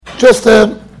Just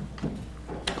a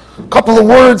couple of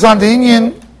words on the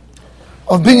inyan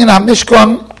of being in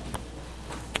Mishkan.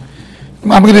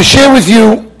 I'm going to share with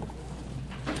you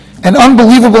an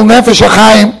unbelievable nefesh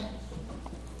HaChaim,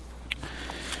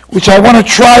 which I want to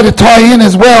try to tie in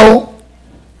as well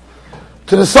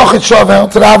to the Sochet Shovel,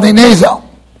 to the Avnei Nezel.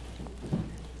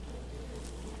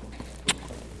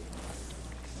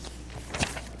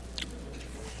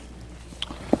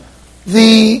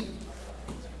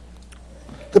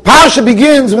 The parasha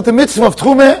begins with the mitzvah of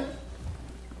Terumah.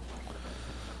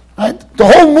 Right? The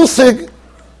whole musig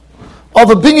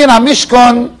of a binyan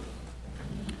Mishkan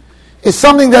is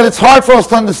something that it's hard for us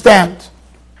to understand.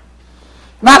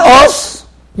 Not us,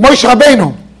 Moshe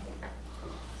Rabbeinu.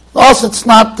 Us, it's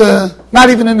not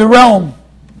even in the realm.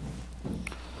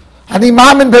 Ani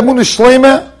ma'amin b'emunah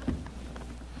shleima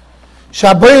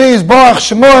she'abrei yisborach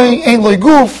shemoi ein lo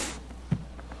guf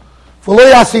v'lo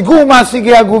yasigu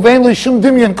ma'asigi haguf ein lo shum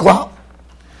dimyan klal.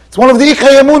 It's one of the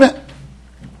ikrei emunah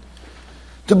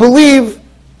to believe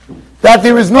that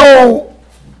there is no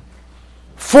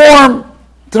form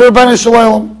to the Rebbeinu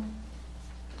Shalom.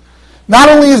 Not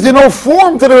only is there no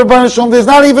form to the Rebbeinu Shalom, there's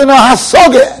not even a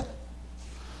hasogeh.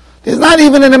 There's not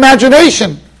even an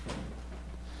imagination,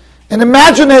 an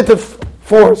imaginative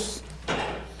force.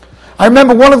 I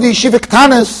remember one of the yeshiva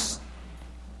ktanas,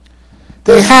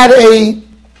 they had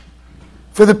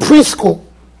for the preschool,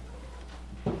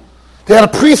 they had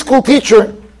a preschool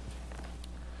teacher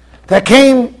that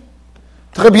came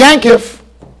to Rabbi Yankiv,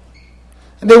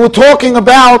 and they were talking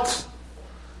about,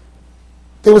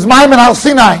 there was Maimon Al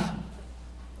Sinai, it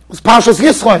was Parshas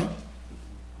Yisrael,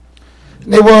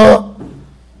 and they were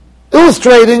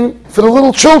illustrating for the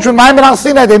little children Maimon Al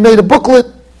Sinai. They made a booklet,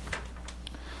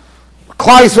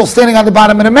 Klal Yisrael standing on the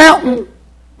bottom of the mountain,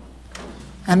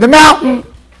 and the mountain,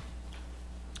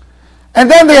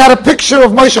 and then they had a picture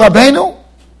of Moshe Rabbeinu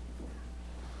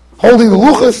holding the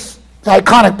luchas, the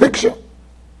iconic picture,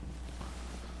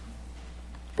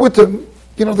 with the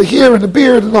hair and the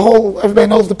beard and the whole, everybody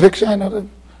knows the picture, I know that,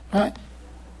 right?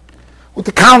 With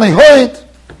the Kalnei Hoid.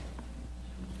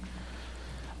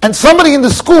 And somebody in the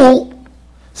school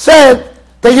said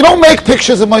that you don't make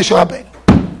pictures of Moshe Rabbeinu.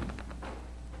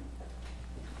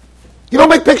 You don't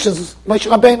make pictures of Moshe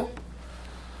Rabbeinu.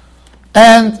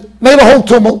 And made a whole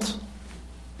tumult.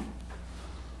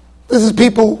 This is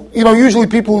people, usually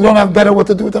people who don't have better what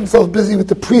to do with themselves, busy with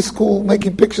the preschool,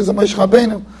 making pictures of Moshe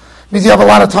Rabbeinu. Means you have a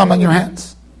lot of time on your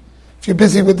hands if you're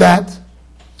busy with that.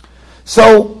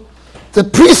 So the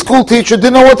preschool teacher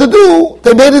didn't know what to do.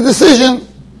 They made a decision.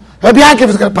 Rabbi Yankiv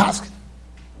is going to pass it.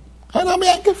 Right, Rabbi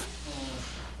Yankiv?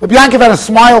 Rabbi Yankiv had a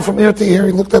smile from ear to ear.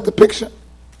 He looked at the picture.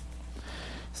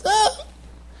 He said,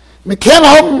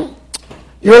 McKenna,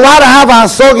 you're allowed to have a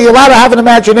hasogi, you're allowed to have an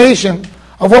imagination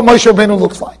of what Moshe Rabbeinu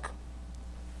looks like.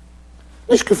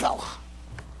 Nicht gefällig.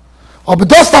 Aber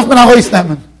das darf man auch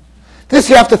ausnehmen. This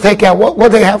you have to take out.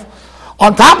 What they have?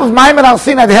 On top of Maimon Al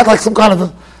Sinai, they had like some kind of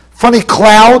a funny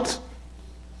cloud,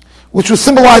 which was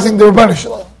symbolizing the Rebbeinu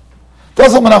Shalom.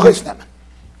 Das soll man auch ausnehmen.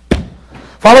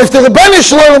 Weil if the Rebbeinu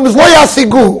Shalom is lo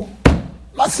yasigu,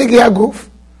 masigi haguf,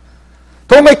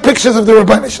 don't make pictures of the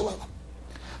Rebbeinu Shalom.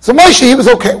 So Moshe, he was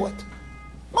okay with.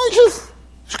 Moshe's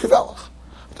shkivellach.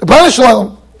 The Rebbeinu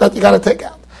Shalom, that you got to take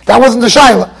out. That wasn't the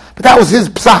Shaila, but that was his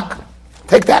psak.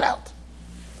 Take that out.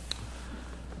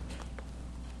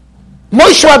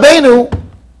 Moshe Rabbeinu,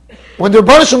 when the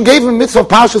Rebbeinu Shalom gave him mitzvah of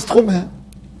Parshas Terumah,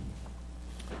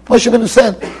 Moshe Rabbeinu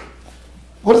said,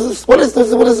 What is this? What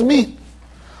does it mean?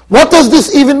 What does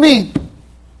this even mean?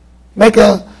 Make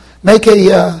a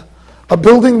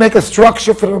building, make a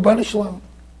structure for the Rebbeinu Shalom.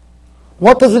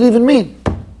 What does it even mean?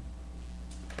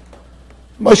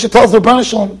 Moshe tells the Rebbeinu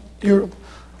Shalom, "You're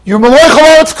Melech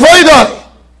Haaretz Kvoidai.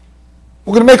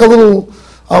 We're going to make a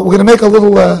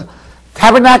little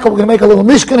tabernacle. We're going to make a little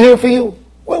Mishkan here for you."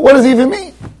 What does it even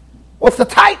mean? What's the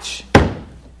taich?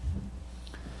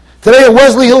 Today, a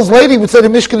Wesley Hills lady would say the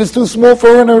Mishkan is too small for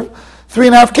her and her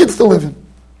 3.5 kids to live in.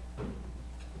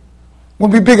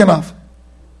 Wouldn't be big enough.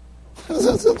 So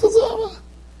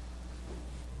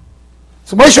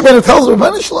Moshe Rabbeinu tells her,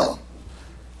 Rebbeinu Shalom,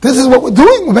 this is what we're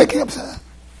doing. We're making up.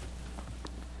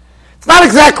 It's not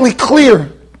exactly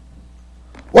clear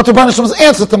what the Rebbeinu Shalom's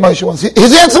answer to Moshe was.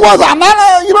 His answer was, I'm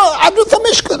just a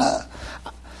Mishkan.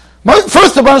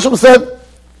 First, the Rebbeinu Shalom said,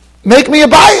 make me a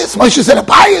bias. Moshe said, a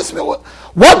bias?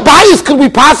 What bias could we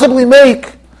possibly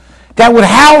make that would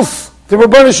house the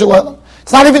Rebbeinu Shalom?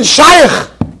 It's not even shaykh.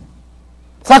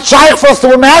 It's not shaykh for us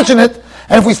to imagine it,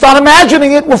 and if we start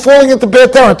imagining it, we're falling into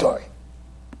bad territory.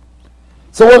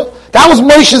 So that was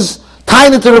Moshe's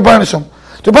tying into the Rebbeinu Shalom.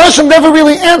 The Rebbeinu Shalom never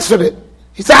really answered it.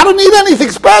 He said, I don't need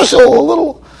anything special,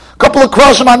 a couple of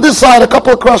Krashim on this side, a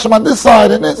couple of Krashim on this side,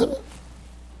 and this.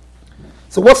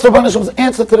 So what's the Rebbeinu Shem's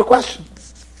answer to the question?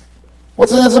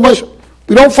 What's the answer, Moshe?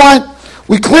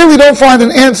 We clearly don't find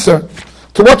an answer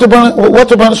to what the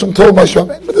Rebbeinu Shem told Moshe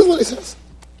Rabbeinu. But this is what he says.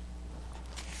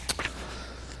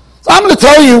 So I'm going to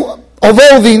tell you,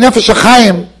 although the Nefesh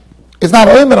HaChaim is not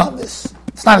oimer on this,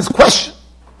 it's not his question,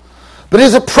 but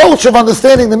his approach of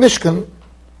understanding the Mishkan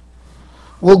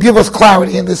will give us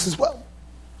clarity in this as well.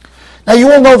 Now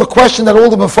you all know the question that all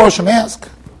the Mefarshim ask.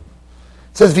 It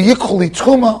says, V'yikhu li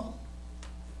Terumah,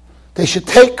 they should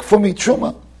take from me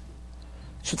Terumah.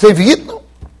 It should say V'yitnu,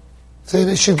 say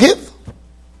they should give.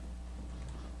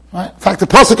 Right? In fact, the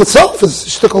pasuk itself is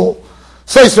shtickle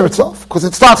seiser itself, because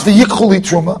it starts V'yikhu li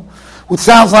Terumah, which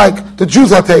sounds like the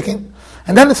Jews are taking,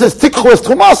 and then it says Tikhu es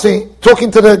Terumasi,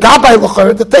 talking to the Gabbai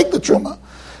L'char to take the Terumah.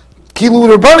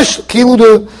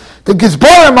 Kilu the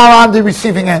Gizborim are on the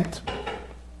receiving end.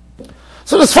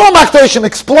 So the Sforim Akdoshim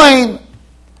explain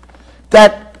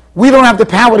that we don't have the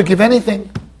power to give anything.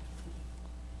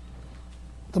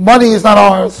 The money is not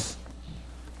ours.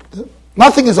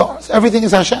 Nothing is ours. Everything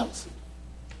is Hashem's.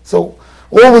 So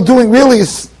all we're doing really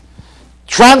is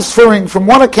transferring from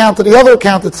one account to the other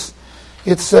account.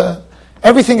 It's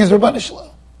everything is Rebbeinu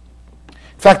Shalom.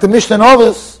 In fact, the Mishnah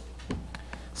Novis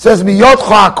says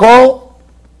Miyotcha Hakol,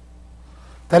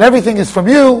 that everything is from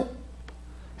you,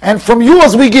 and from you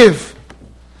as we give.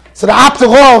 So the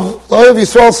Apterov, the Oyev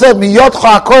Yisrael said, Miyotcha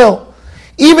Hakol,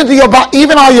 even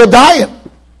our Yodayim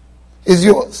is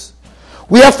yours.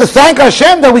 We have to thank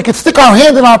Hashem that we could stick our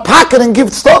hand in our pocket and give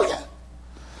tzedakah.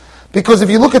 Because if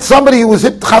you look at somebody who was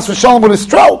hit chas v'shalom with a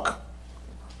stroke,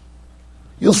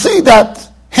 you'll see that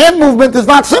hand movement is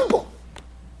not simple.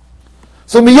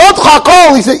 So Miyotcha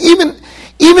Hakol, he said,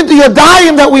 even the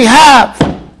Yodayim that we have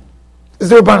is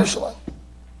the Rebbeinu Shalom.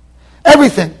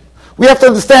 Everything. We have to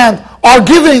understand our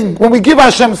giving, when we give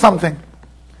Hashem something,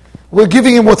 we're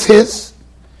giving Him what's His.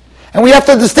 And we have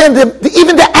to understand that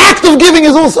even the act of giving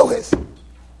is also His.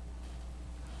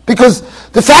 Because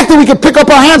the fact that we can pick up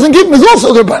our hands and give Him is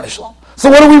also the Rebbeinu Shalom.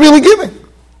 So what are we really giving?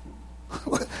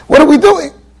 What are we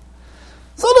doing?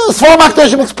 So the Sforim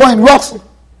Akdoshim explain, Ratzon.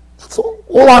 That's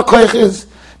all our koich is.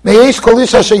 Me'esh kol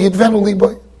ish asher yidvenu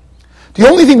liboy. The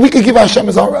only thing we can give Hashem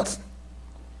is our Ratzon.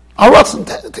 Our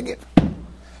Ratzon to give.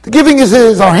 The giving is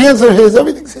His, our hands are His,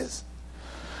 everything's His.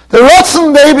 The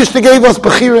Ratzon, the Eibishter gave us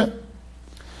Bechira.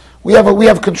 We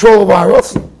have control of our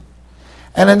Ratzon.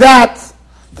 And in that,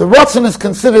 the Ratzon is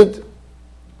considered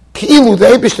Ki'ilu. The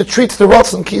Eibishter treats the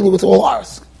Ratzon Ki'ilu, it's all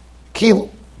ours. Ki'ilu.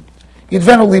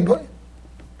 Yidvenu liboy.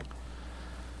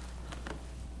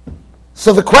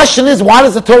 So the question is, why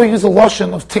does the Torah use a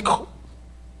lashon of tikhu,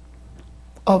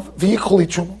 of v'yikhu li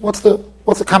Terumah? What's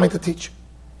the coming to teach?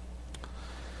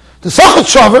 The Sachet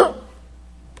Shaver,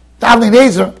 the Avnei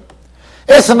Nezer,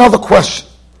 asks another question.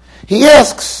 He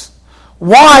asks,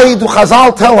 why do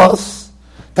Chazal tell us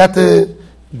that the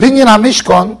Binyan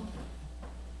HaMishkan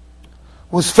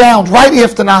was found right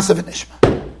after Na'aseh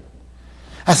v'Nishma?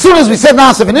 As soon as we said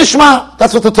Na'aseh v'Nishma,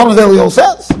 that's what the Talmud Elio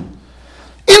says.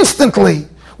 Instantly,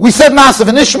 we said Na'aseh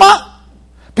v'Nishma.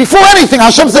 Before anything,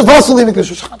 Hashem said, so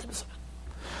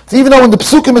even though in the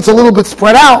Psukim it's a little bit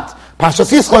spread out,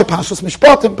 Parshas Yisroel, Parshas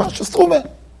Mishpatim, Parshas Terumah.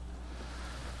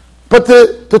 But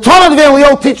the Talmud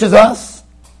Elio teaches us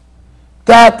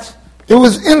that it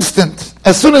was instant.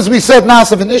 As soon as we said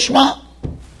Na'aseh v'Nishma,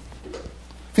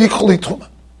 v'yikhu li Terumah.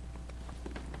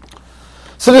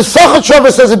 So the Sachet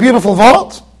Shaver says a beautiful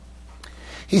word.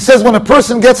 He says when a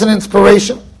person gets an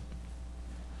inspiration,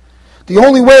 the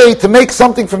only way to make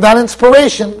something from that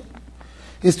inspiration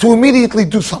is to immediately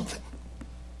do something.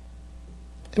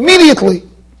 Immediately.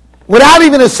 Without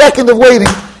even a second of waiting,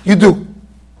 you do.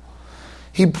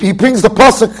 He brings the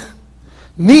pasuk,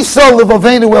 Nisa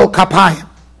levavenu el kapayim.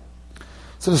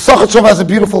 So the Sachet Shaver has a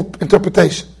beautiful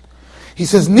interpretation. He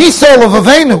says, Nisa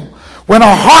levavenu, when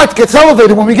our heart gets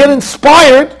elevated, when we get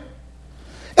inspired,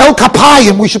 el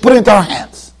kapayim, we should put it into our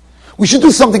hands. We should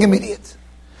do something immediate.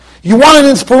 You want an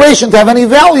inspiration to have any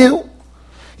value,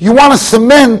 you want to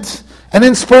cement an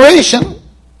inspiration,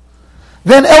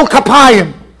 then el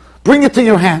kapayim, bring it to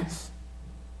your hands.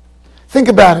 Think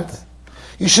about it.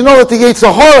 You should know that the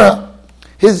Yetzer Hara,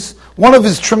 one of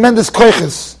his tremendous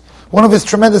koiches, one of his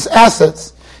tremendous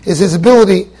assets, is his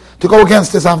ability to go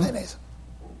against his Avnei Nezer.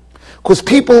 Because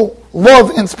people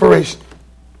love inspiration.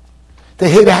 They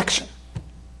hate action.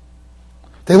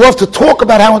 They love to talk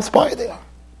about how inspired they are.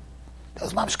 That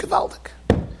was mamish gewaldig.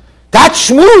 That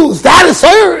shmooze, that is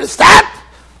serious, that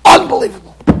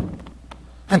unbelievable.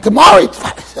 And tomorrow, it's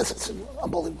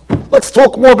unbelievable. Let's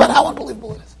talk more about how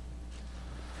unbelievable it is.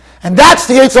 And that's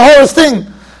the Yetzer Hara's thing.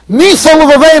 Nisa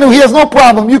L'Vavenu, he has no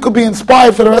problem. You could be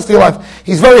inspired for the rest of your life.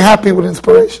 He's very happy with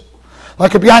inspiration.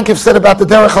 Like Rabbi Yankiv said about the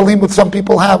Derech Halim, what some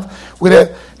people have,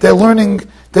 where they're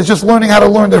just learning how to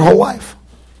learn their whole life.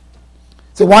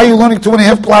 So why are you learning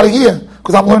 2.5 plot a year?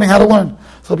 Because I'm learning how to learn.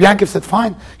 So Rabbi Yankiv said,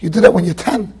 fine, you do that when you're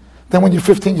 10. Then when you're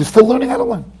 15, you're still learning how to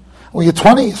learn. When you're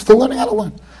 20, you're still learning how to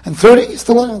learn. And 30, you're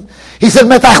still learning. He said,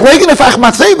 we're going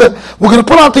to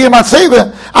put onto your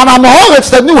matzeva an Amoritz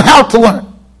that knew how to learn.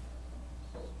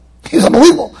 He's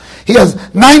unbelievable. He has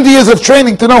 90 years of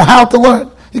training to know how to learn.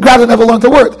 He'd rather never learn the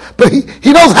word, but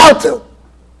he knows how to.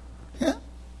 Yeah?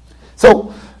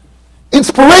 So,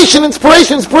 inspiration is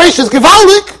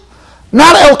gewaldig,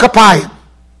 not El Kapayim.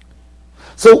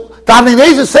 So, the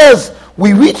Avnei says,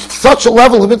 we reached such a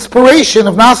level of inspiration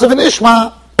of Nasav and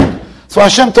Ishma, so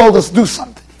Hashem told us, do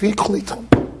something.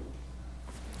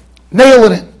 Nail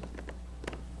it in.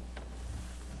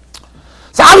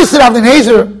 So obviously the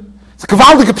Avnei it's a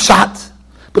gewaldige pshat,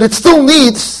 but it still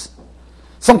needs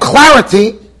some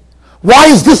clarity. Why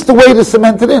is this the way to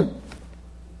cement it in?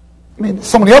 I mean, there's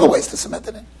so many other ways to cement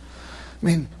it in. I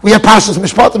mean, we have Parshas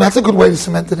Mishpatim, that's a good way to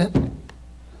cement it in.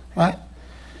 Right?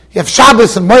 You have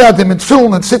Shabbos and Moyadim and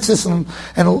Tfilin and Tzitzis and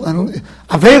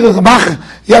Aveira, Ramach.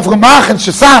 You have Ramach and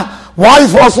Shesah. Why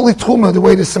is Vasili Truma the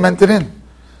way to cement it in?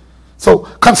 So,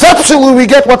 conceptually we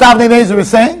get what Avnei Nezer is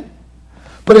saying,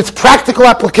 but its practical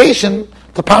application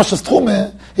to Parshas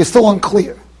Terumah is still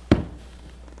unclear.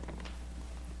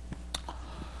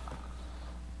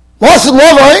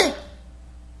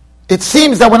 It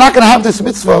seems that we're not going to have this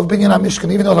mitzvah of binyan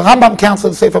Mishkan, even though the Rambam counts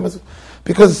as a sefer mitzvah,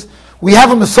 because we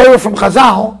have a Masorah from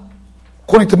Chazal,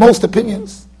 according to most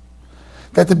opinions,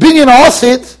 that the binyan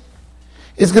Osid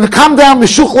is going to come down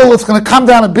Meshuchlel, it's going to come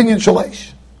down a binyan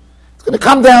Shalesh. It's going to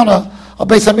come down a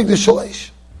Beis HaMikdash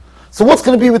Shalesh. So what's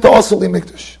going to be with the Osuli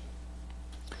Mikdash?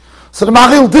 So the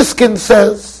Maril Diskin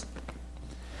says,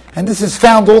 and this is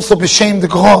found also b'Shem the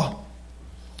Gra,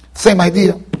 same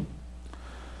idea.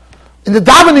 In the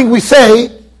davening we say,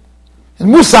 in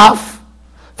Musaf,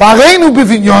 V'areinu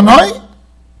b'vinyonoi,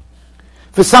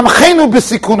 V'samchenu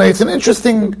b'sikunoi. It's an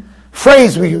interesting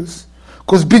phrase we use,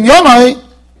 because binyonoi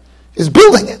is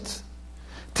building it.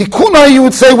 Tikunoi, you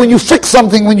would say, when you fix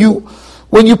something, when you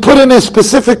put in a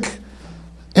specific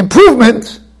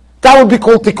improvement, that would be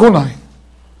called tikunoi.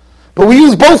 But we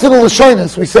use both of the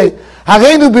Lashonis. We say,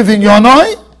 Hareinu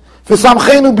b'vinyonoi,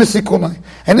 v'samchenu b'sikunoi.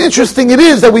 And interesting it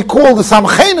is that we call the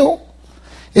samchenu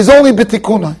is only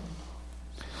b'tikunoi.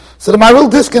 So the Maril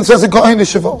Diskin says a Go'en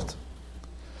Yeshivot.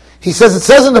 He says, it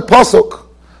says in the Pasuk,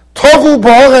 Tovu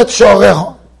ba'oret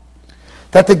shoreha,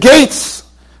 that the gates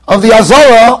of the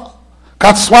Azorah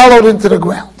got swallowed into the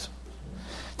ground.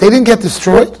 They didn't get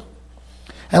destroyed.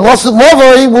 And Lasid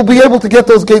Lovoi will be able to get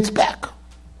those gates back.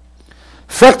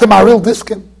 Fact the Maril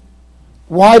Diskin.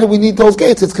 Why do we need those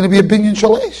gates? It's going to be a binyan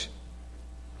shalesh.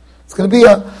 It's going to be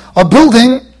a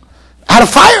building out of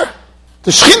fire.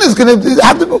 The Shechinah is going to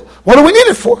have to. What do we need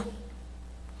it for?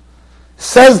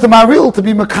 Says the Maril to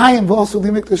be Mekayim v'also the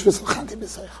Mikdash v'salchanti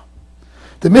b'seicha.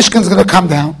 The Mishkan is going to come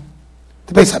down,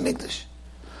 the Beis HaMikdash,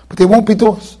 but there won't be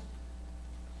doors.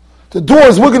 The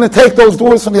doors, we're going to take those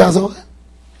doors from the Azorah,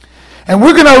 and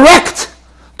we're going to erect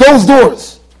those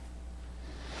doors.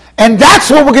 And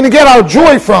that's what we're going to get our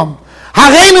joy from.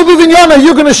 Hareinu b'vinyana,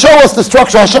 you're going to show us the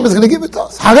structure. Hashem is going to give it to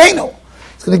us. Hareinu,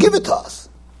 He's going to give it to us.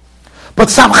 But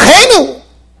samchenu,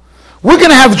 we're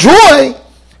going to have joy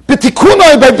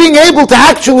b'tikunoi, by being able to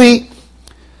actually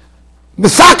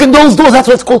misaken those doors. That's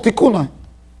what it's called tikunoi.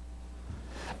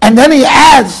 And then he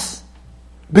adds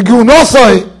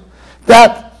b'gunosoi,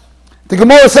 that the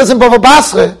Gemara says in Bava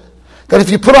Basra that if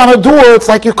you put on a door, it's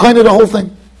like you're kind of the whole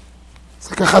thing. It's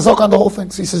like a chazak on the whole thing.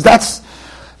 So he says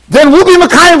then we'll be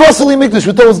Mekayim Vasili Mikdash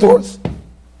with those doors.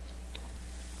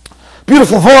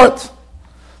 Beautiful heart.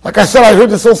 Like I said, I heard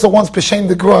this also once b'Shem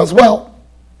the Gra as well.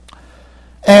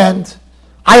 And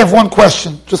I have one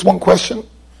question, just one question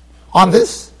on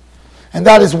this, and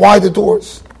that is, why the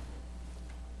doors?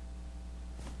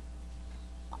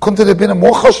 Couldn't it have been a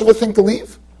more chashuv thing to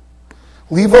leave?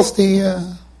 Leave us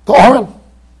the Aron.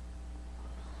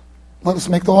 Let us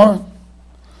make the Aron.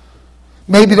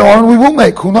 Maybe the Aron we will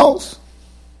make, who knows?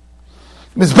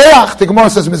 Mizbeach, the Gemara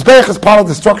says, Mizbeach is part of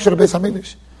the structure of Beis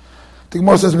HaMikdash. The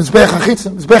Gemara says, Mizbeach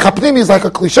HaChitzim. Mizbeach HaPnimi is like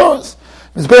a klisharis.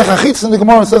 Mizbeach HaChitzim, the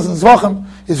Gemara says in Zvachim,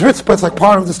 is ritzpah, it's like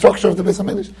part of the structure of the Beis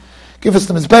HaMikdash. Give us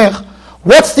the Mizbeach.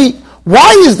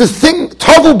 Why is this thing,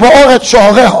 Tovu ba'oret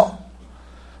shoreha,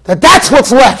 that's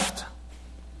what's left?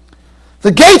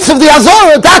 The gates of the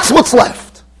Azorah, that's what's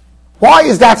left. Why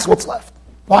is that what's left?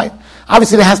 Why?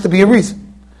 Obviously there has to be a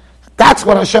reason. That's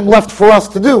what Hashem left for us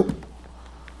to do.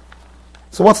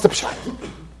 So what's the pshat?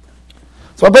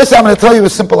 So basically I'm going to tell you a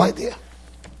simple idea.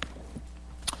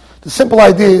 The simple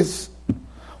idea is,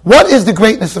 what is the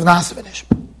greatness of Na'aseh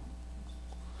v'Nishma?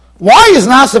 Why is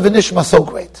Na'aseh v'Nishma so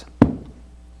great?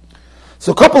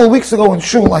 So a couple of weeks ago in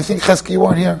Shul, I think Chesky, you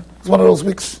weren't here. It's one of those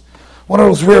weeks, one of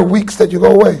those rare weeks that you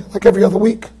go away, like every other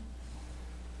week.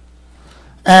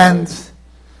 And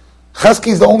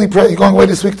Chesky is the only prayer. You're going away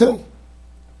this week too?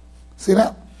 See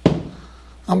that?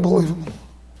 Unbelievable.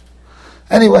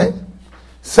 Anyway,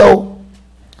 so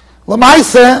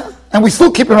Lamaisa, and we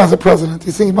still keep him as a president.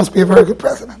 You see, he must be a very good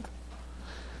president.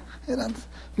 You know,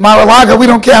 Mar-a-Lago, we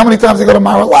don't care how many times they go to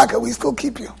Mar-a-Lago, we still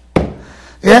keep you.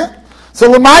 Yeah?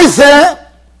 So Lamaisa,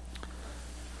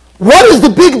 what is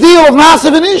the big deal of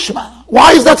Na'aseh v'Nishma?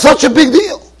 Why is that such a big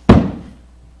deal?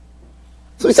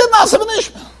 So he said Na'aseh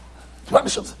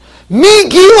v'Nishma. Mi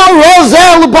gila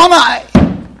rozel l'banai.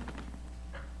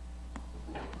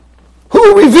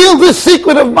 Who revealed this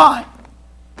secret of mine?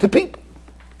 The people.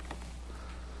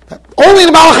 Only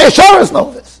the Malachei Hashar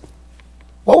know this.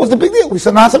 What was the big deal? We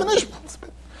said Na'aseh v'Nishma.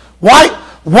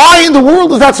 Why in the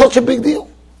world is that such a big deal?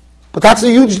 But that's a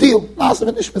huge deal.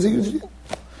 Na'aseh v'Nishma is a huge deal.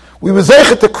 We were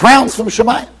zeichet the crowns from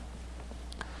Shemayim.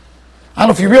 I don't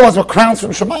know if you realize what crowns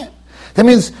from Shemayim. That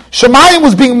means Shemayim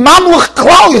was being Mamlech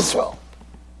Klal Yisrael.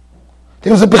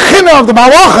 There was a bechina of the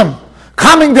Malachim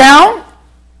coming down,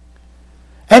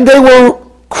 and they were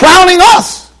crowning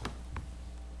us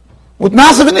with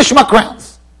Na'aseh v'Nishma crowns.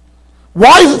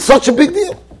 Why is it such a big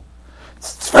deal?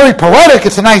 It's very poetic.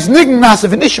 It's a nice nickname, Na'aseh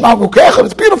v'Nishma Rukechad.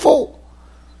 It's beautiful.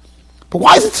 But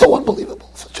why is it so unbelievable?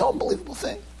 Such an unbelievable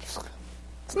thing. It's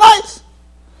nice.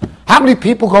 How many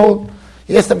people go,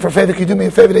 you ask them for a favor, can you do me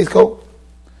a favor? They go,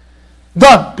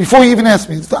 done. Before you even ask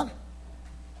me, it's done.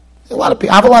 A lot of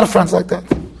people, I have a lot of friends like that.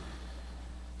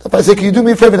 If I say, can you do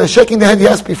me a favor? They're shaking their head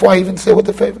yes before I even say what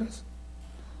the favor is.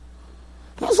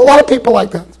 There's a lot of people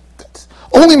like that. That's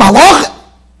only Malachim.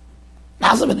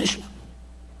 Na'aseh v'Nishma.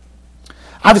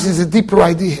 Obviously, there's a deeper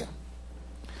idea here.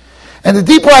 And the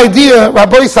deeper idea,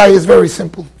 Rabbi say, is very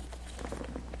simple.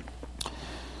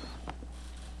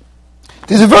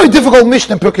 There's a very difficult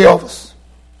Mishnah in Pirkei Avos.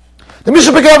 The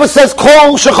Mishnah in Pirkei Avos says,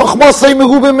 Kol shechachmasei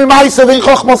merubim mimaisa ve'in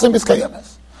chachmasei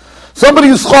miskayemes. Somebody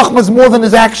whose chachma is more than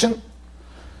his action,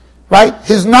 right?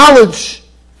 His knowledge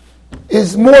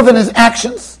is more than his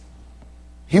actions.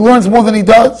 He learns more than he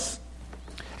does.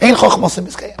 Ein chachmasei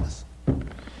miskayemes.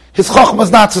 His chachma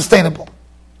is not sustainable.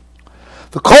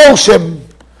 The kol shem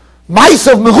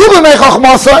ma'asav merubim ve'in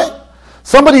chachmasei,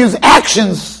 somebody whose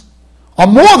actions are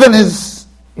more than his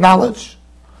knowledge,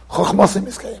 chachmasei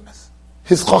miskayemes.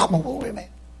 His chachma will remain.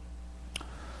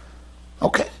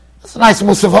 Okay, that's a nice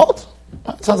musavot.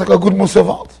 It sounds like a good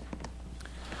musavot.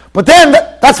 But then,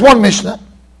 that's one Mishnah.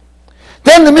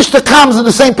 Then the Mishnah comes in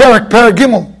the same Perek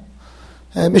Gimel,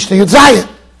 Mishnah Yud Zayin.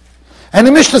 And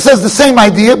the Mishnah says the same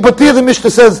idea, but there the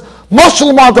Mishnah says,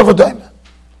 Moshel Ma'ad Avodaim.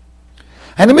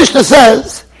 And the Mishnah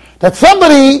says that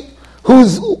somebody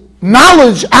whose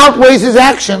knowledge outweighs his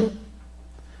action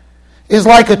is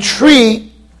like a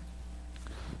tree,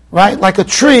 right? Like a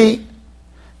tree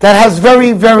that has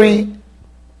very, very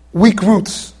weak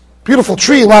roots. Beautiful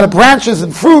tree, a lot of branches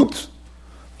and fruit,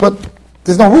 but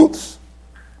there's no roots.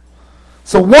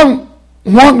 So one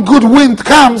good wind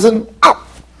comes and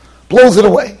blows it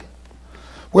away.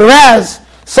 Whereas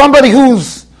somebody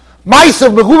who's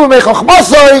ma'asav merubim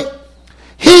chachmasei,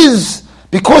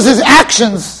 because his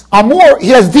actions are more, he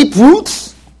has deep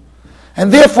roots,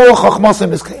 and therefore chachmasei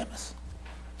miskayemes.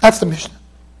 That's the Mishnah.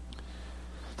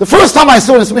 The first time I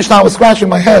saw this Mishnah, I was scratching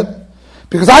my head,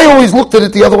 because I always looked at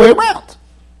it the other way around.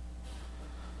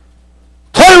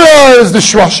 Torah is the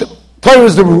shroshim. Torah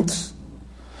is the roots.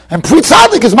 And Pri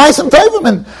Tzadik is Ma'asim Tovim,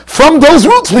 and from those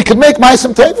roots we can make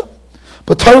Ma'asim Tovim.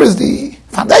 But Torah is the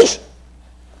foundation.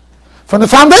 From the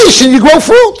foundation you grow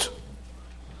fruit.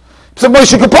 Somebody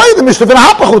should complain, the Mishnah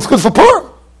V'Nahapachu, it's good for Purim.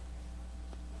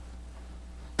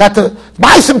 That the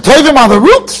Ma'asim Tovim are the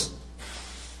roots?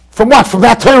 From what? From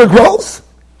that Torah grows?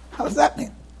 How does that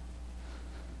mean?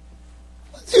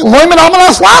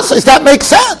 Does that make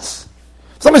sense?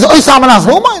 Somebody says, Oisam and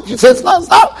Azlumay? You say it's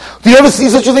not. Do you ever see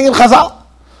such a thing in Chazal?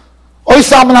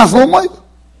 Oisam and Azlumay?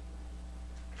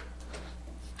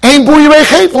 Ein bu yirei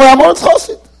chet v'le'amor etz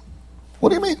chosid. What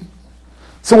do you mean?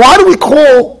 So why do we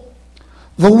call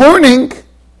the learning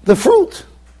the fruit?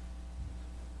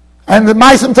 And the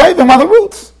Ma'asim Tovim are the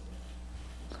roots?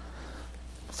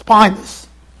 What's behind this?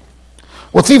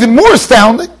 What's even more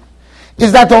astounding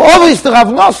is that the Ovis the Rav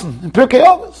Nosson in Pirkei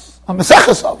Avos, on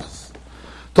Meseches Avos,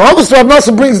 the Ovis Rav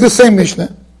Nosson brings the same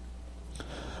Mishnah.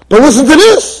 But listen to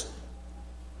this.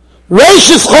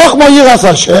 Reishis Chochma Yiras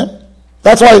Hashem.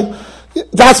 That's why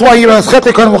That's why you're a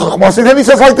Schetei Kohen L'Chachmos. Then he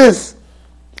says like this.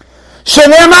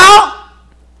 Shenema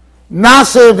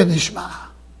Naseh v'Nishma.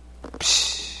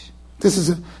 This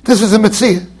is a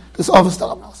mitzvah. This Avos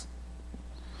Rav Nosson.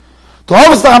 The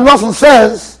Avos Rav Nosson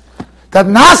says that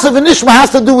Naseh v'Nishma has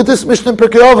to do with this Mishnah in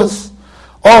Pirkei Avos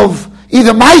of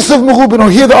either Ma'asav Merubin or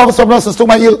here the Avos Rav Nosson is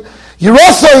talking about you're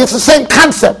also, it's the same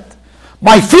concept.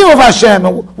 My fear of Hashem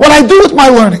and what I do with my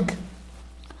learning.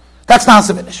 That's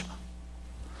Naseh v'Nishma.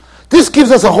 This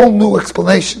gives us a whole new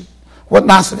explanation what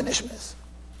Naseh v'Nishma is.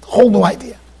 A whole new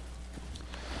idea.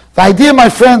 The idea, my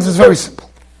friends, is very simple.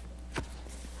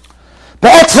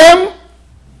 Be'etzem,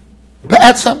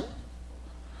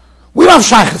 we don't have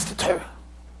shaykhs to Torah.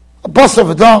 A basar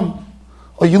v'dam,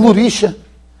 or yilud isha,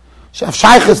 she have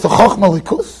shaykhs to chokhmah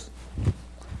likus.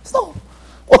 So,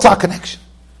 what's our connection?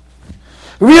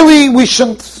 Really, we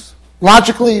shouldn't,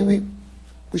 logically,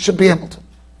 we should be able to.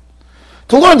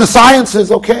 To learn the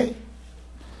sciences, okay.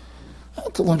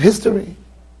 To learn history,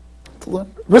 to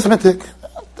learn arithmetic,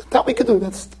 that we could do.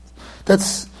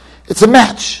 It's a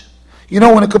match. You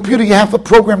know, in a computer you have a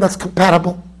program that's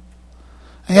compatible,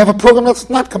 and you have a program that's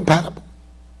not compatible.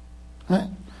 Right?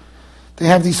 They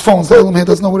have these phones. The Olam here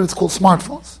doesn't know what it's called,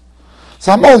 smartphones.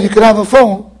 So I'm old. You could have a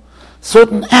phone,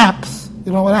 certain apps.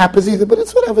 You know what app is either, but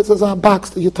it's whatever. It's a box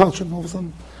that you touch, and all of a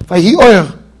sudden,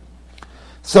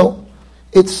 so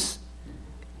it's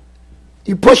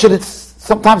you push it. It's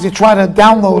sometimes you try to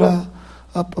download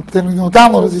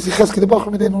download it. You see Chesky the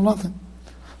Bachar, they know nothing.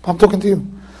 But I'm talking to you.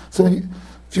 So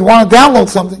if you want to download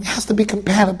something, it has to be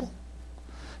compatible.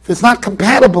 If it's not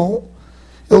compatible,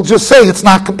 it'll just say it's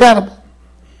not compatible.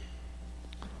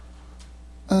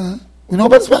 We know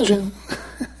about suspension.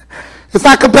 It's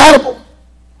not compatible.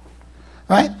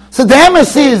 Right? So the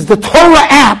MSC is the Torah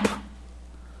app.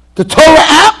 The Torah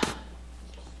app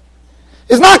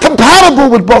is not compatible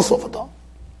with Basar v'Dam.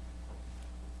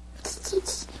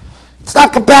 It's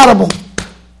not compatible.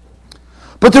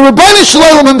 But the Ribono Shel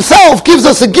Olam himself gives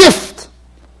us a gift.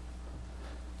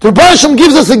 The Ribono Shel Olam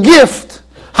gives us a gift.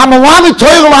 Hamalamed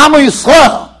Torah l'Amo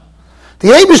Yisrael. The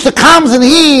Eibishter comes and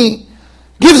he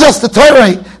gives us the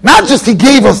Torah. Not just he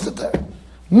gave us the Torah.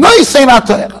 Noisei na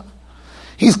Torah.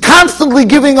 He's constantly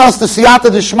giving us the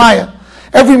Siyata D'Shmaya.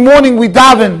 Every morning we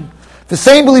daven the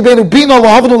same B'Libeinu Bino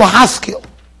L'Havnu L'Haskil.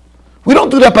 We don't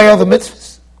do that by other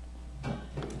mitzvahs.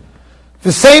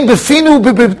 The same B'Finu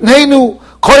B'Bneinu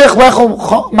Koyach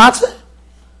Lechol Matzeh.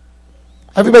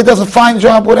 Everybody does a fine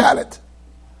job without it.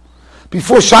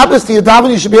 Before Shabbos, the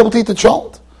daven, you should be able to eat the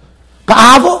cholent.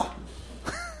 Ba'ava.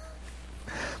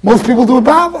 Most people do it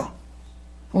ba'ava,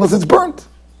 unless it's burnt.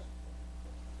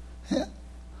 Yeah.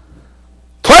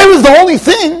 Torah is the only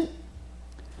thing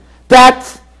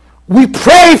that we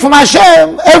pray from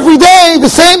Hashem every day, the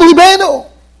same Libeinu.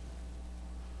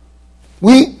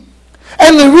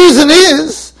 And the reason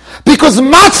is because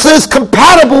matzah is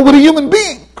compatible with a human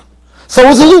being. So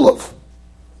is a lulav.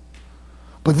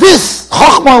 But this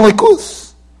chokhmah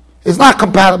likus is not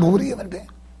compatible with a human being.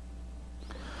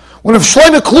 When Rav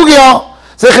Shlomo Klugia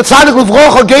Zecher Tzadik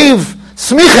Livrocha gave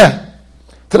smicha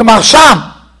to the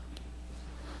Marsham,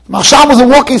 the Marsham was a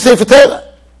walking Sefer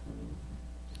Torah.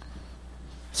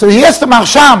 So he asked the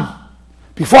Marsham,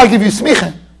 before I give you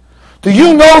smicha, do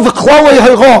you know the Klolei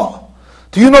Hara?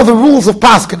 Do you know the rules of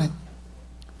Paskening?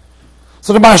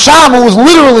 So the Marsham, who was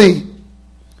literally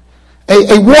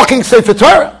a walking Sefer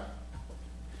Torah,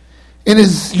 in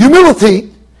his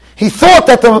humility, he thought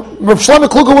that the Rav Shlomo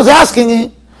Kluger was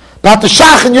asking about the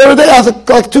Shach and Yeridei has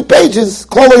like 2 pages,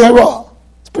 Klolei Hara.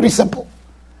 It's pretty simple.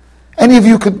 Any of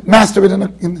you could master it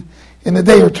in a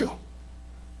day or 2,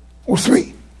 or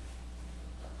 3.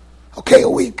 Okay, a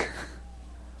week.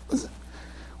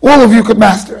 All of you could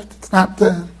master it. It's not.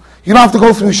 You don't have to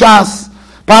go through Shas,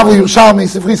 Pavli, Yerushalmi,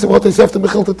 Sifri, Sivot, Sefta,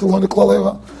 Mechilta to learn the Klolei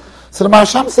Hara. So the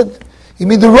Marsham said, you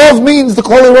mean the Rov means the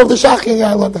Klolei Hara of the Shach? Yeah,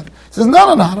 I learned that. He says, no,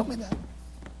 I don't mean that.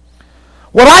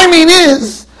 What I mean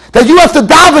is that you have to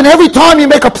daven every time you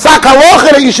make a psak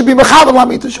halacha that you should be mechavan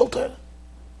lamita shel Torah.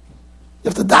 You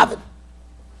have to daven.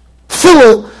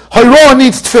 Tefillah, Hara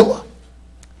needs tefillah.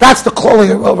 That's the Klolei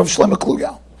Hara of Shlomo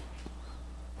Kluger.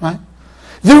 Right?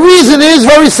 The reason is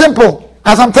very simple,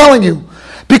 as I'm telling you.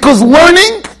 Because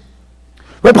learning,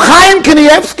 Reb Chaim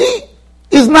Kanievsky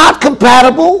is not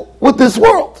compatible with this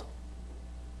world.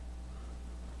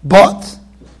 But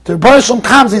the Ribono Shel Olam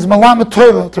comes, he's Malamed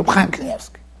Torah to Reb Chaim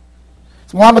Kanievsky.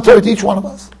 It's Malamed Torah to each one of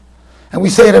us. And we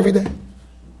say it every day.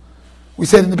 We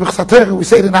say it in the Birchas HaTorah, we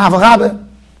say it in the Avarabeh.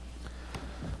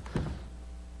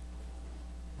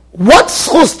 What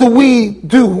schus do we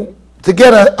do to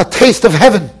get a taste of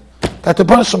heaven? That the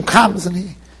Ribono Shel Olam comes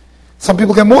and some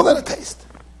people get more than a taste.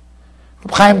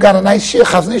 Reb Chaim got a nice shiur,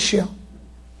 Chazon shiur.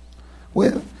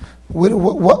 Where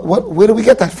do we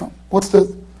get that from?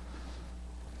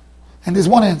 And there's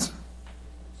one answer.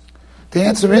 The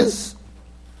answer is,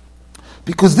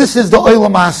 because this is the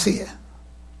Olam Ha'asiyah.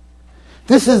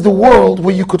 This is the world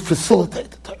where you could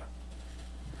facilitate the Torah.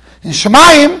 In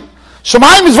Shemayim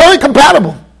is very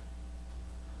compatible.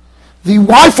 The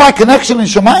Wi-Fi connection in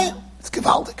Shemayim, it's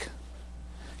gewaldig.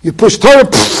 You push Torah,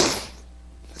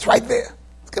 it's right there.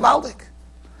 It's gewaldig.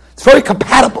 It's very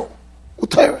compatible with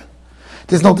Torah.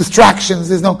 There's no distractions.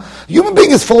 Human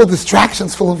being is full of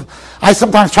distractions, I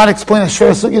sometimes try to explain a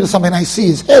shver sugya to somebody and I see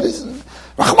his head is in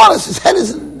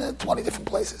 20 different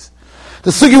places.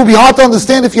 The sugya would be hard to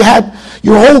understand if you had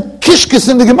your whole kishkis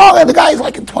in the Gemara and the guy is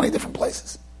like in 20 different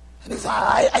places. And he's,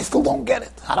 I still don't get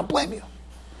it. I don't blame you.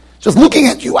 Just looking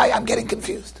at you, I'm getting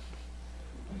confused.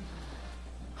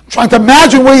 I'm trying to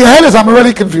imagine where your head is, I'm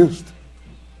already confused.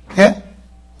 Yeah?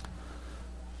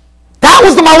 That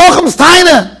was the Malachim's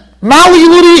Taina. Mali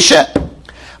Lurisha.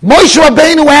 Moshe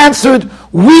Rabbeinu answered,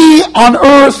 we on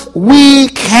earth, we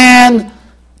can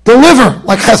deliver.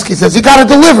 Like Chesky says, you got to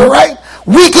deliver, right?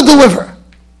 We could deliver.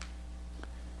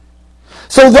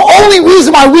 So the only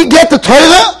reason why we get the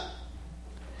Torah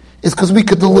is because we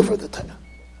could deliver the Torah.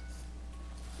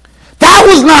 That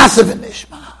was Nasiv and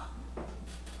Nishma.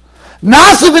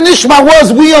 Nasiv and Nishma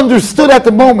was, we understood at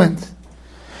the moment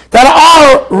that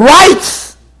our rights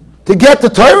to get the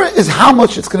Torah is how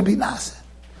much it's going to be Nasiv.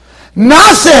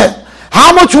 Nasiv,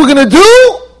 how much we're going to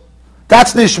do,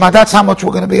 that's Nishma. That's how much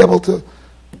we're going to be able to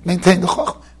maintain the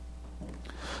Chochmah.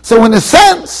 So in a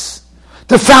sense,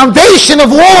 the foundation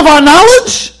of all of our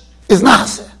knowledge is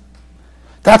Nasiv.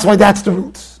 That's why that's the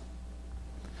roots.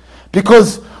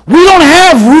 Because we don't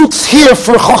have roots here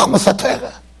for Chochmas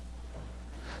HaTorah.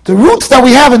 The roots that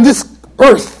we have in this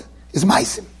earth is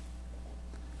Maisim.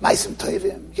 Maisim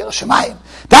Tovim, Yerushalayim.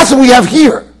 That's what we have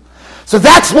here. So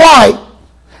that's why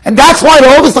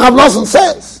the August Rav Nosson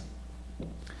says,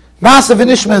 Nasiv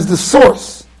and Ishma is the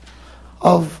source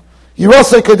of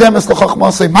Yerosei Kodemes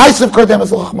L'Chochmosei, Maisim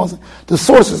Kodemes L'Chochmosei. The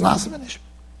source is Nasiv and Ishma.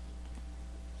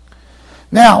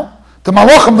 Now, the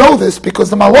Malachim know this because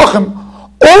the Malachim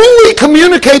only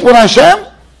communicate with Hashem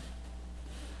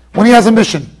when he has a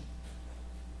mission.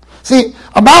 See,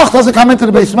 a Malach doesn't come into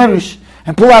the Beis Medrash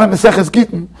and pull out a Maseches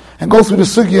Gittin and go through the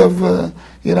sugya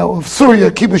of Surya,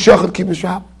 Kibush Yachad, Kibush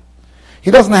Rab. He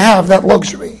doesn't have that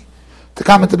luxury to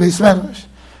come into the Beis Medrash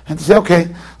and to say, okay,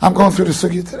 I'm going through the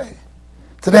sugya today.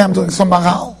 Today I'm doing some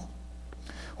Maral.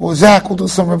 Or Zach will do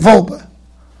some Revolba.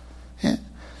 Yeah?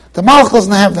 The Malach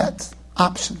doesn't have that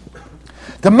option.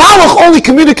 The Malach only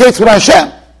communicates with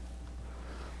Hashem.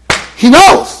 He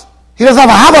knows. He doesn't have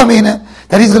a Havamina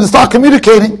that he's going to start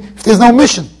communicating if there's no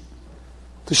mission.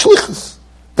 The Shlichus.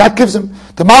 That gives him.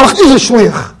 The Malach is a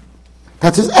Shlich.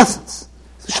 That's his essence.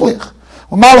 It's a Shlich.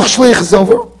 When Malach Shlich is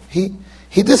over, he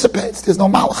dissipates. There's no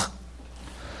Malach.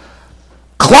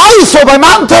 Klal Yisrael by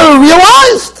Mount Torah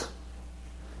realized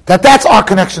that that's our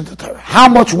connection to Torah. How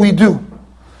much we do.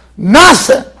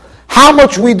 Nasa, how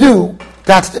much we do,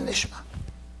 that's the Nishma.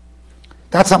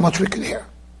 That's how much we could hear.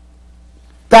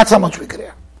 That's how much we could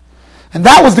hear. And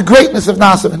that was the greatness of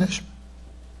Nasiv and Ishma.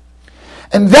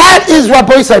 And that is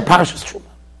Rabbi say Parshas Terumah.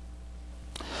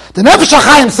 The Nefesh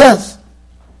HaChaim says,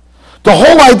 the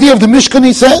whole idea of the Mishkan,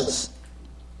 he says,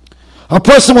 a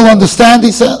person will understand,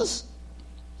 he says,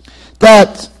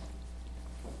 that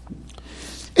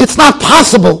it's not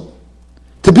possible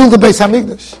to build a Beis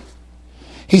HaMikdash.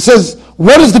 He says,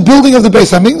 what is the building of the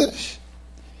Beis HaMikdash?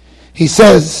 He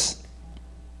says,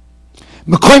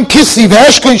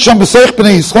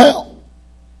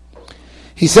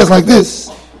 he says like this,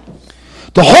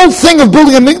 the whole thing of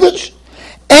building a mikdash,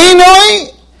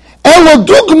 einoi elo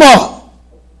dugma.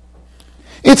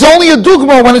 It's only a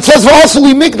dugma when it says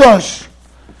v'asuli mikdash.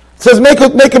 It says make a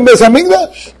Beis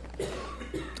HaMikdash.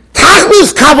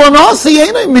 Tachlis kavanasi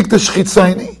einoi mikdash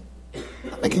chitzayni.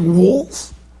 Not making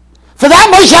walls. For that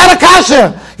Moshe had a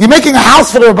kasha. You're making a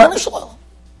house for the Rebbeinu Shalom.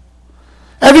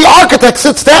 Every architect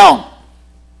sits down.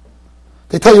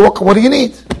 They tell you, what do you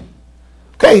need?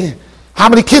 Okay, how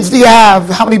many kids do you have?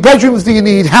 How many bedrooms do you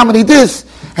need? How many this?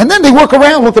 And then they work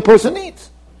around what the person needs.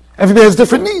 Everybody has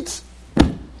different needs.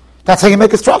 That's how you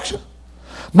make a structure.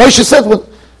 Moshe said, well,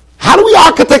 how do we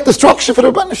architect the structure for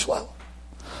the Rebbeinu Shalom?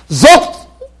 Zot,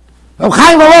 Reb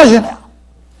Chaim Volozhin now.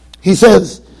 He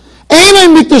says,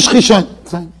 Einay mikdash chishan.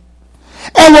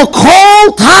 Elo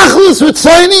kol tachlis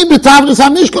v'tzoyni b'tavlis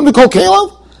ha-mishkan v'kol kelav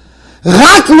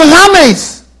rak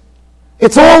l'rames.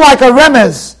 It's all like a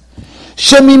remez.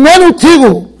 Shemimenu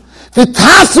tiru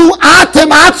v'tasu atem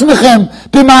atzmechem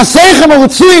b'maseichem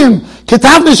u'ritzuyim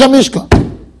ketavlis ha-mishkan.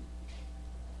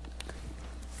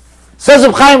 Says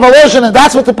Reb Chaim Volozhin, and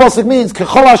that's what the pasuk means.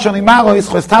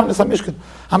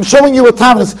 I'm showing you a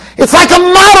tamnis. It's like a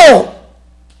model.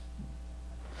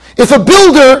 If a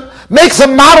builder makes a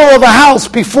model of a house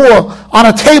before on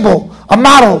a table, a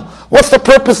model, what's the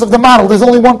purpose of the model? There's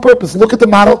only one purpose. Look at the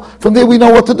model. From there we know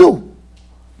what to do.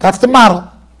 That's the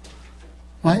model.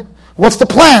 Right? What's the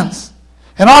plans?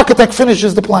 An architect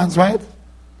finishes the plans, right?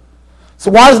 So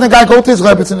why doesn't the guy go to his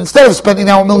Rebbetzin instead of spending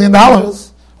now $1 million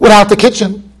without the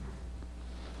kitchen?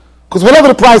 Because whatever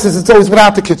the price is, it's always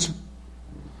without the kitchen.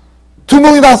 $2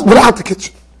 million without the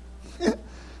kitchen. Yeah.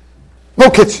 No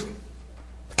kitchen.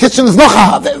 The kitchen is no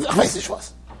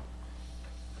Yeshivas.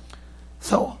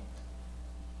 So,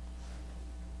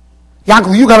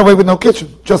 Yankel, you got away with no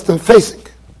kitchen, just the facing.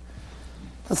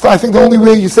 That's, I think, the only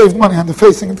way you saved money on the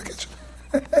facing of the kitchen.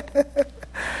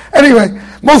 Anyway,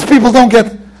 most people don't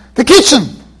get the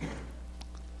kitchen.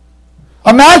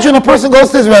 Imagine a person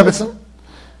goes to his Rebbetzin,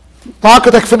 the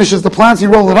architect finishes the plans, you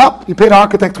roll it up, you pay the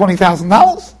architect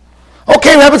 $20,000.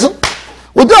 Okay, Rebbetzin,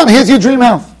 we're done, here's your dream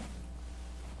house.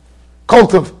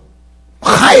 Koltov.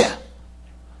 Chaya.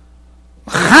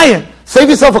 Save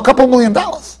yourself a couple $1 million.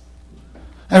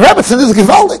 And Rebbetzin is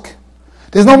gewaldig.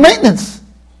 There's no maintenance.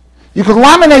 You can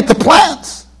laminate the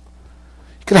plans.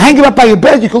 You can hang it up by your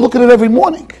bed, you can look at it every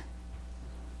morning.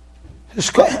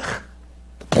 The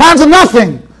plans are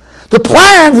nothing. The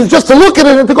plans is just to look at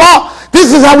it and to go, oh,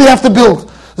 this is how we have to build.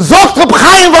 Zogt Reb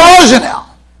Chaim Volozhin.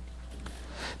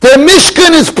 The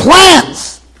Mishkan is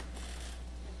plans.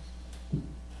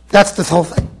 That's this whole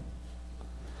thing.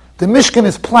 The Mishkan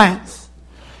is plans.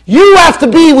 You have to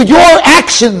be, with your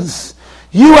actions,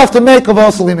 you have to make a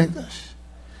Vasili Mikdash.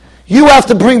 You have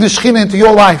to bring the Shekhinah into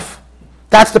your life.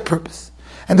 That's the purpose.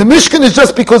 And the Mishkan is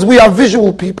just because we are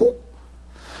visual people.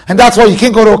 And that's why you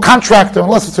can't go to a contractor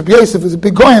unless it's Rabbi Yosef, who's a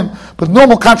big goyim. But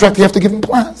normal contractor, you have to give him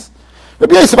plans.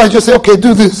 Rabbi Yosef, I just say, okay,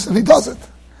 do this, and he does it.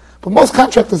 But most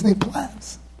contractors need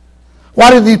plans.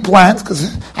 Why do they need plans?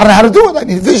 Because I don't know how to do it. I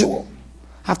need visual.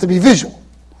 I have to be visual.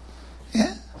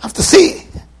 Yeah, I have to see.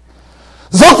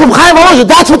 Zok from Chaim Volozhin,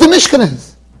 that's what the Mishkan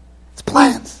is. It's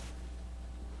plans.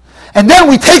 And then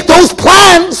we take those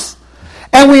plans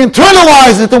and we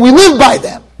internalize it and we live by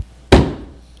them.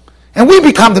 And we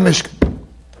become the Mishkan.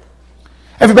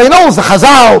 Everybody knows the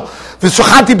Chazal, the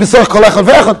Shochanti B'Sorach Kol Echad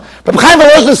V'Echad. But Chaim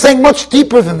Volozhin is saying much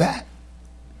deeper than that.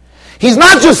 He's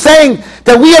not just saying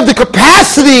that we have the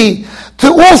capacity to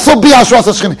also be Hashras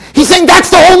HaShekhinah. He's saying that's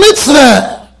the whole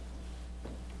mitzvah.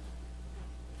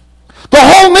 The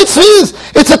whole mitzvah is,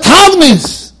 it's a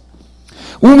tavnis.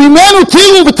 U'mimenu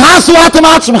tiru v'tasu atem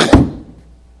atzmechem.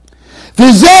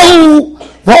 V'zehu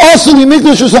v'osu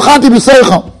l'mikdash v'shochanti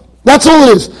b'seicham. That's all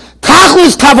it is.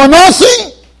 Tachlis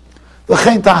kavanosi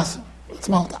v'chein tasu. That's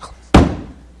mal tachlis.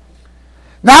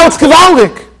 Now it's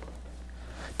gewaldik.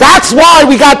 That's why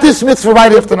we got this mitzvah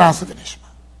right after Nasa v'nishma.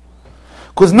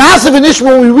 Because Nasa v'nishma,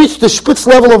 when we reach the spitz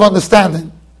level of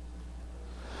understanding,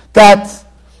 that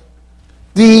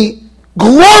the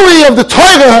glory of the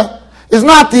Torah is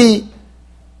not the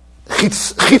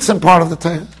chitzon part of the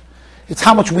Torah. It's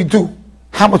how much we do,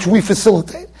 how much we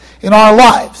facilitate in our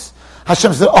lives.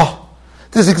 Hashem said, oh,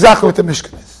 this is exactly what the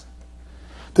Mishkan is.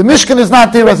 The Mishkan is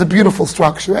not there as a beautiful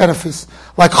structure, edifice,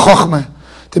 like Chochmah.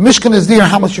 The Mishkan is there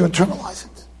how much you internalize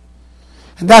it.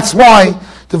 And that's why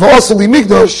the V'oseli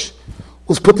Migdosh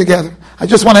was put together. I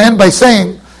just want to end by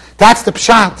saying, that's the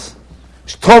Pshat.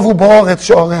 Tovu ba'oretz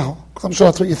she'orehu. Because I'm sure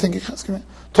that's what you're thinking, Chesky.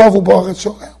 Tovu ba'oretz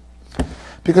she'orehu.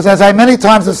 Because as I many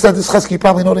times have said this, Chesky, you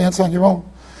probably know the answer on your own.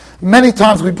 Many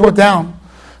times we brought down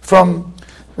from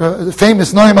the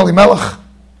famous Noam Elimelech,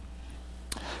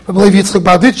 I believe Yitzchak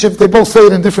Barditchev, they both say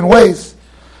it in different ways.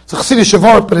 It's a Chassidish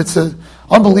Shavart, but it's an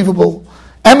unbelievable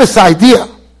emes idea.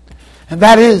 And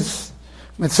that is,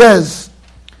 it says,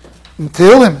 in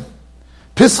Tehillim,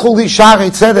 Pischu li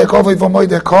sharei tzedek ovei v'moy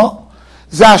deko,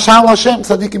 ze Hashar LaHashem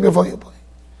tzadikim yavoyu boy.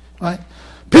 Right?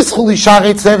 Pischu li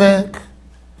sharei tzedek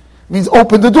means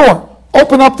open the door,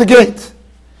 open up the gate.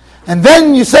 And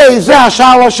then you say, ze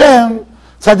Hashar LaHashem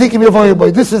tzadikim yavoyu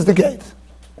boy. This is the gate.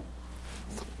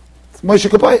 It's Moshe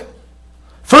Kapaya.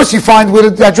 First you find where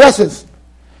the address is.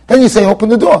 Then you say, open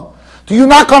the door. Do you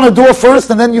knock on a door first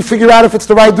and then you figure out if it's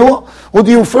the right door? Or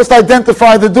do you first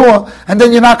identify the door and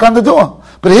then you knock on the door?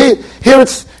 But here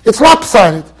it's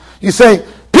lopsided. You say,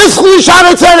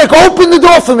 open the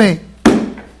door for me.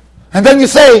 And then you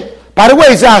say, by the way,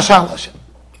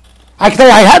 I can tell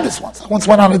you I had this once. I once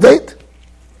went on a date.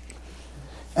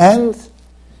 And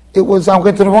I went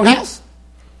to the wrong house.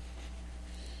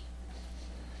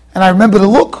 And I remember the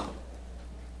look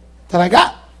that I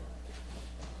got.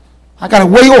 I got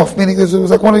it way off, meaning it was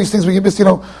like one of these things where you miss,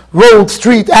 road,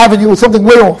 street, avenue, or something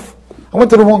way off. I went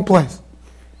to the wrong place.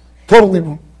 Totally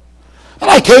wrong. And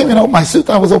I came, my suit,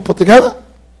 I was all put together.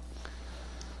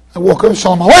 I walk in,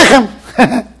 Shalom Aleichem.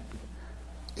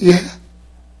 Yeah.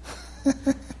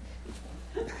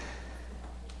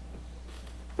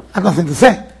 I have nothing to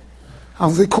say. I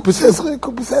was like, Kupus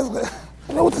Ezra. I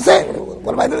don't know what to say.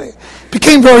 What am I doing? It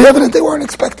became very evident they weren't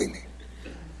expecting me.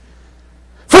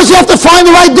 First you have to find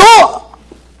the right door.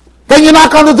 Then you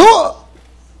knock on the door.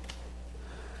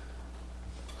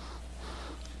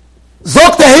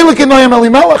 Zok the Helik in Noyam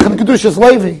Elimelech and Kedushas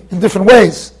Levi in different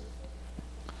ways.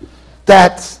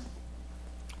 That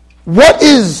what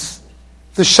is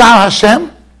the Shar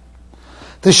Hashem?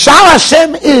 The Shar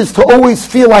Hashem is to always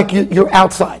feel like you're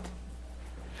outside.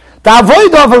 The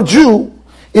avodah of a Jew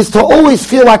is to always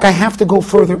feel like I have to go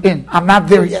further in. I'm not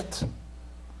there yet.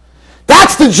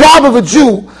 That's the job of a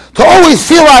Jew, to always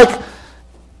feel like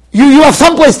you have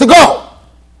someplace to go.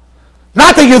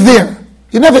 Not that you're there.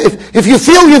 You never. If you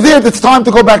feel you're there, it's time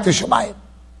to go back to Shemayim.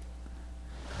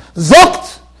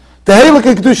 Zokt the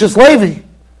Heilige Kedushas Levi.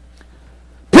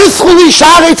 Pischuli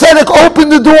Sharei Tzedek, open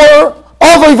the door.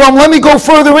 Ovayvam, let me go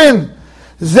further in.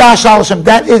 LaHashem-The,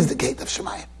 that is the gate of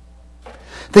Shemayim.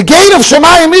 The gate of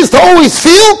Shemayim is to always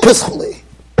feel Pischuli.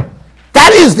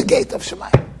 That is the gate of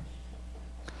Shemayim.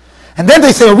 And then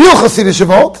they say a real Hasidic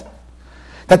Shavot,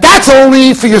 that's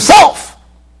only for yourself.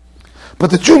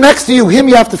 But the Jew next to you, him,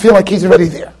 you have to feel like he's already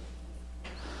there.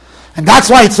 And that's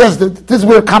why it says that this is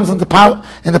where it comes in the Parshas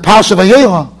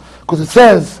Vayera, because it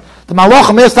says the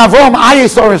Malachim asked Avram, "Aye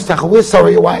Sarah, where's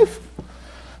Sarah, your wife?"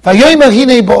 Vayomer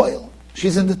Hinei Boil,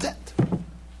 she's in the tent,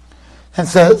 and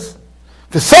says,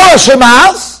 "The Sarah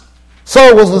Shemaz."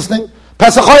 Sarah was listening.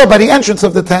 Pesach by the entrance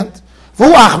of the tent.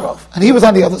 V'hu Achrov, and he was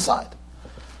on the other side.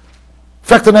 In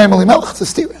fact, the name Elimelech, it's a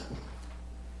stira.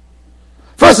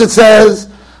 First it says,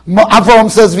 Avram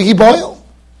says, V'hi Boil.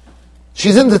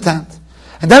 She's in the tent.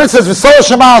 And then it says, V'sor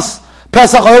Shemas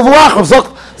Pesach V'hu Achrov.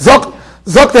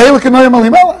 Zok the Heilik Noyam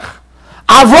Elimelech.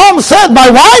 Avram said,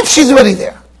 my wife, she's already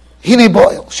there. Hinei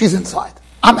Boil. She's inside.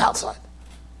 I'm outside.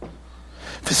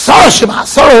 V'sor Shemas.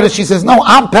 Sorry, she says, no,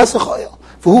 I'm Pesach Oil.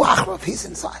 V'hu Achrov. He's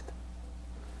inside.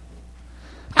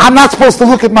 I'm not supposed to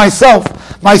look at myself.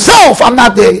 I'm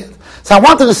not there yet. So I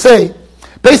wanted to say,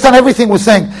 based on everything we're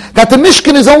saying, that the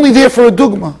Mishkan is only there for a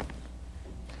dugma.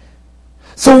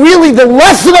 So really, the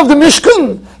lesson of the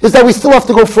Mishkan is that we still have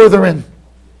to go further in.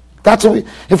 That's what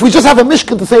if we just have a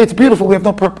Mishkan to say it's beautiful, we have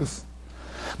no purpose.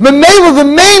 The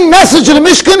main message of the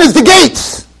Mishkan is the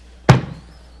gates.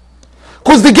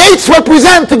 Because the gates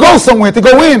represent to go somewhere, to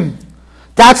go in.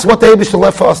 That's what the Eibishter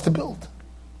left for us to build.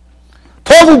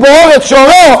 Tovu B'oret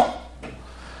Shoro.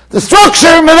 The structure,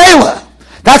 Menela.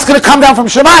 That's going to come down from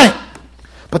Shemayim.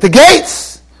 But the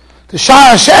gates, the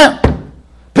Shar Hashem,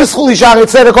 Pischuli Sharei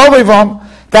Tzedek Ovayvam,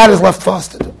 that is left for us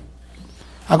to do.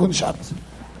 Agun Shabbos.